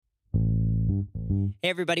Hey,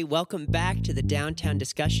 everybody, welcome back to the Downtown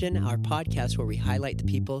Discussion, our podcast where we highlight the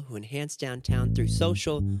people who enhance downtown through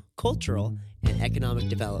social, cultural, and economic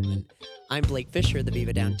development. I'm Blake Fisher, the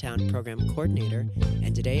Viva Downtown Program Coordinator,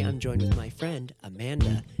 and today I'm joined with my friend,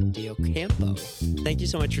 Amanda DeOcampo. Thank you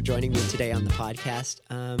so much for joining me today on the podcast.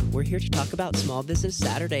 We're here to talk about Small Business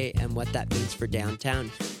Saturday and what that means for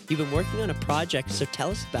downtown. You've been working on a project, so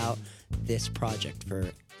tell us about this project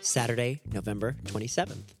for Saturday, November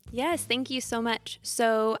 27th. Yes, thank you so much.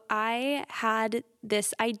 So I had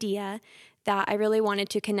this idea that I really wanted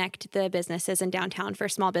to connect the businesses in downtown for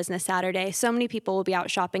Small Business Saturday. So many people will be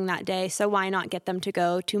out shopping that day, so why not get them to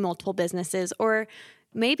go to multiple businesses or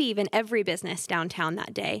maybe even every business downtown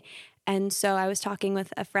that day? And so I was talking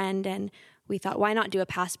with a friend and we thought, why not do a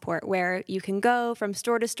passport where you can go from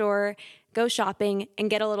store to store, go shopping, and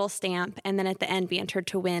get a little stamp, and then at the end be entered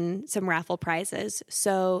to win some raffle prizes.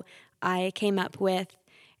 So I came up with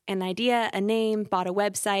an idea, a name, bought a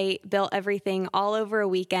website, built everything all over a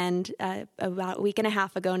weekend, about a week and a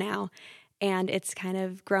half ago now. And it's kind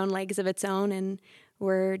of grown legs of its own, and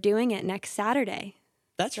we're doing it next Saturday.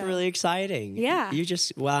 That's really exciting. Yeah. You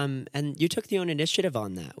just, and you took the own initiative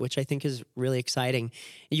on that, which I think is really exciting.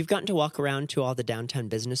 You've gotten to walk around to all the downtown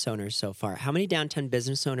business owners so far. How many downtown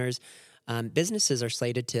business owners, businesses are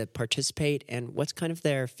slated to participate, and what's kind of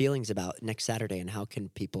their feelings about next Saturday, and how can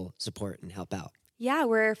people support and help out? Yeah,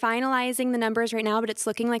 we're finalizing the numbers right now, but it's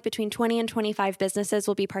looking like between 20 and 25 businesses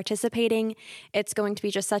will be participating. It's going to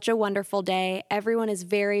be just such a wonderful day. Everyone is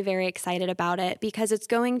very, very excited about it because it's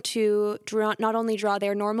going to not only draw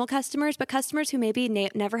their normal customers, but customers who maybe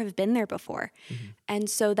never have been there before. Mm-hmm. And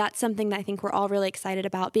so that's something that I think we're all really excited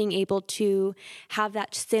about, being able to have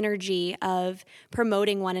that synergy of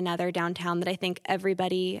promoting one another downtown that I think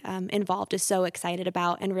everybody involved is so excited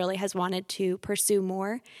about and really has wanted to pursue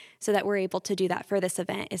more, so that we're able to do that for this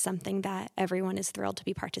event is something that everyone is thrilled to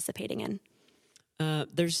be participating in. I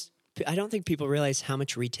don't think people realize how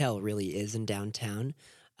much retail really is in downtown.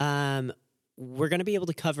 We're going to be able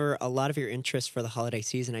to cover a lot of your interests for the holiday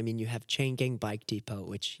season. I mean, you have Chain Gang Bike Depot,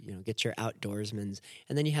 which, gets your outdoorsmans.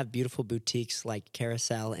 And then you have beautiful boutiques like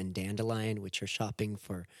Carousel and Dandelion, which are shopping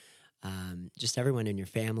for just everyone in your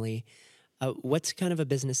family. What's kind of a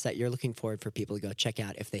business that you're looking forward for people to go check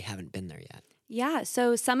out if they haven't been there yet? Yeah,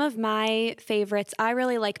 so some of my favorites, I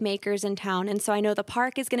really like makers in town. And so I know the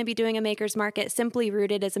park is going to be doing a makers market. Simply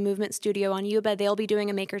Rooted as a movement studio on Yuba, they'll be doing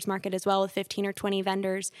a makers market as well with 15 or 20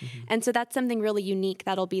 vendors. Mm-hmm. And so that's something really unique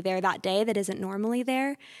that'll be there that day that isn't normally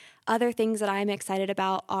there. Other things that I'm excited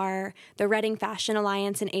about are the Reading Fashion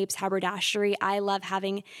Alliance and Abe's Haberdashery. I love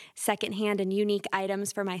having secondhand and unique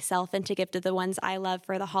items for myself and to give to the ones I love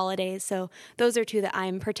for the holidays. So those are two that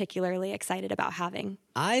I'm particularly excited about having.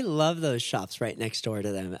 I love those shops right next door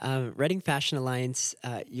to them. Reading Fashion Alliance,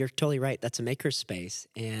 you're totally right. That's a maker's space.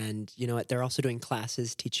 And you know what? They're also doing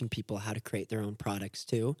classes teaching people how to create their own products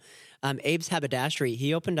too. Abe's Haberdashery,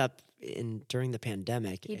 he opened up during the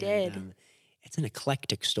pandemic. He did. It's an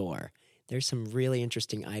eclectic store. There's some really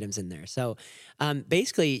interesting items in there. So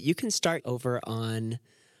basically, you can start over on,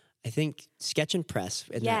 I think, Sketch and Press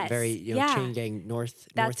in that very Chain Gang north.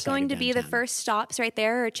 That's going to be the first stops right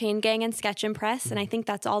there, are Chain Gang and Sketch and Press. Mm-hmm. And I think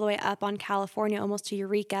that's all the way up on California, almost to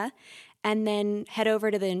Eureka. And then head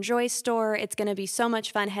over to the Enjoy store. It's going to be so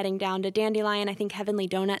much fun heading down to Dandelion. I think Heavenly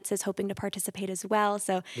Donuts is hoping to participate as well.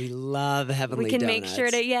 So we love Heavenly Donuts. We can make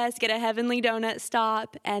sure to, get a Heavenly Donut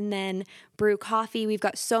stop and then brew coffee. We've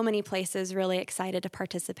got so many places really excited to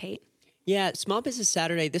participate. Yeah, Small Business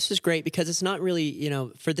Saturday, this is great because it's not really,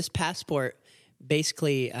 for this passport,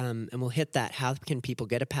 basically, and we'll hit that, how can people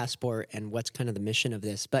get a passport and what's kind of the mission of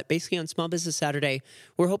this. But basically on Small Business Saturday,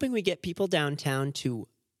 we're hoping we get people downtown to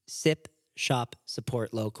sip, shop,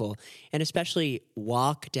 support local, and especially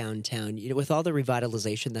walk downtown. With all the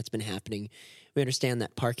revitalization that's been happening, we understand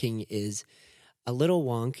that parking is a little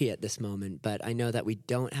wonky at this moment, but I know that we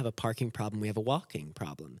don't have a parking problem, we have a walking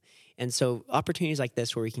problem. And so opportunities like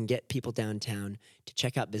this where we can get people downtown to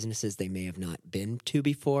check out businesses they may have not been to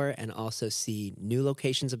before and also see new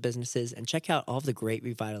locations of businesses and check out all of the great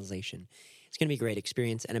revitalization. It's going to be a great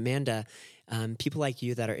experience. And Amanda, people like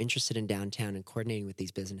you that are interested in downtown and coordinating with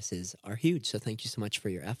these businesses are huge. So thank you so much for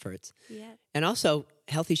your efforts. Yeah. And also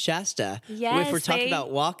Healthy Shasta. Yes, if we're talking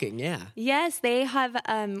about walking, Yes, they have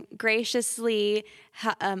graciously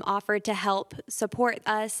offered to help support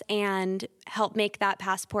us and help make that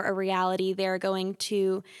passport a reality. They're going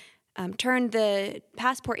to turn the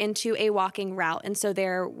passport into a walking route. And so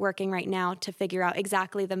they're working right now to figure out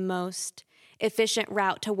exactly the most efficient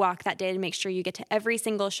route to walk that day to make sure you get to every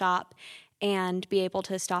single shop and be able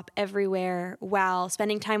to stop everywhere while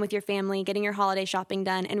spending time with your family, getting your holiday shopping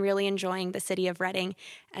done, and really enjoying the city of Reading.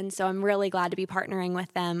 And so I'm really glad to be partnering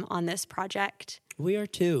with them on this project. We are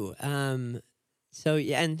too. So,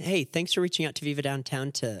 yeah, and hey, thanks for reaching out to Viva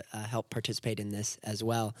Downtown to help participate in this as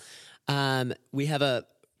well. We have a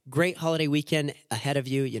great holiday weekend ahead of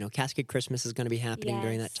you. You know, Cascade Christmas is going to be happening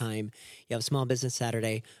during that time. You have a Small Business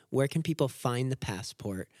Saturday. Where can people find the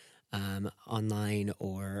Passport? Online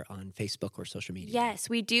or on Facebook or social media? Yes,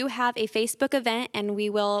 we do have a Facebook event, and we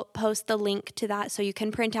will post the link to that so you can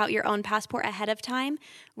print out your own passport ahead of time.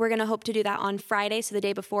 We're going to hope to do that on Friday, so the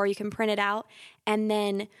day before you can print it out. And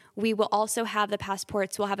then we will also have the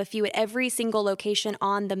passports. We'll have a few at every single location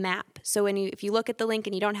on the map. So if you look at the link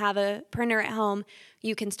and you don't have a printer at home,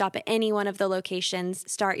 you can stop at any one of the locations,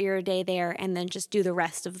 start your day there, and then just do the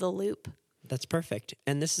rest of the loop. That's perfect.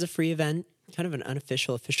 And this is a free event, kind of an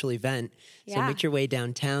official event. So make your way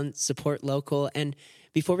downtown, support local. And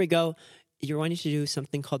before we go, you're wanting to do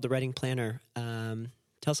something called the Reading Planner.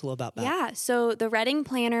 Tell us a little about that. Yeah, so the Reading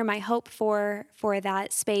Planner, my hope for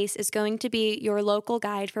that space is going to be your local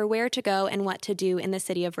guide for where to go and what to do in the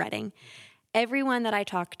city of Reading. Everyone that I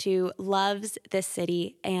talk to loves this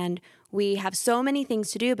city, and we have so many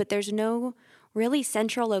things to do, but there's no really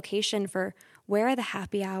central location for where are the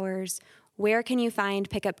happy hours, where can you find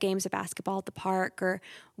pickup games of basketball at the park, or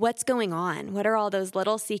what's going on? What are all those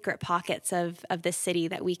little secret pockets of this city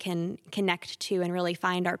that we can connect to and really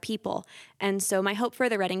find our people? And so my hope for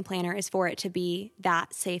the Reading Planner is for it to be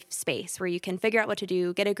that safe space where you can figure out what to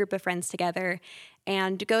do, get a group of friends together,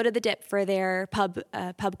 and go to the Dip for their pub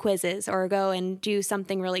quizzes, or go and do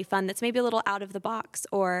something really fun that's maybe a little out of the box,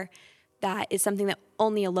 or that is something that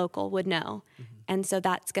only a local would know. Mm-hmm. And so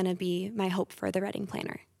that's going to be my hope for the Reading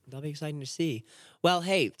Planner. That'll be exciting to see. Well,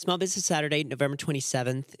 hey, Small Business Saturday, November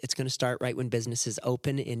 27th. It's going to start right when businesses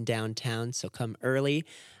open in downtown. So come early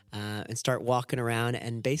and start walking around.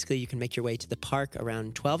 And basically, you can make your way to the park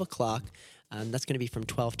around 12 o'clock. That's going to be from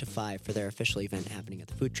 12 to 5 for their official event happening at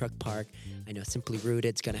the food truck park. I know Simply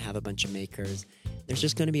Rooted's going to have a bunch of makers. There's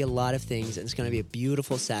just going to be a lot of things, and it's going to be a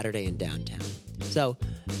beautiful Saturday in downtown. So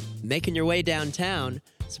making your way downtown,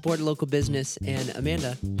 support a local business. And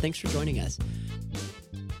Amanda, thanks for joining us.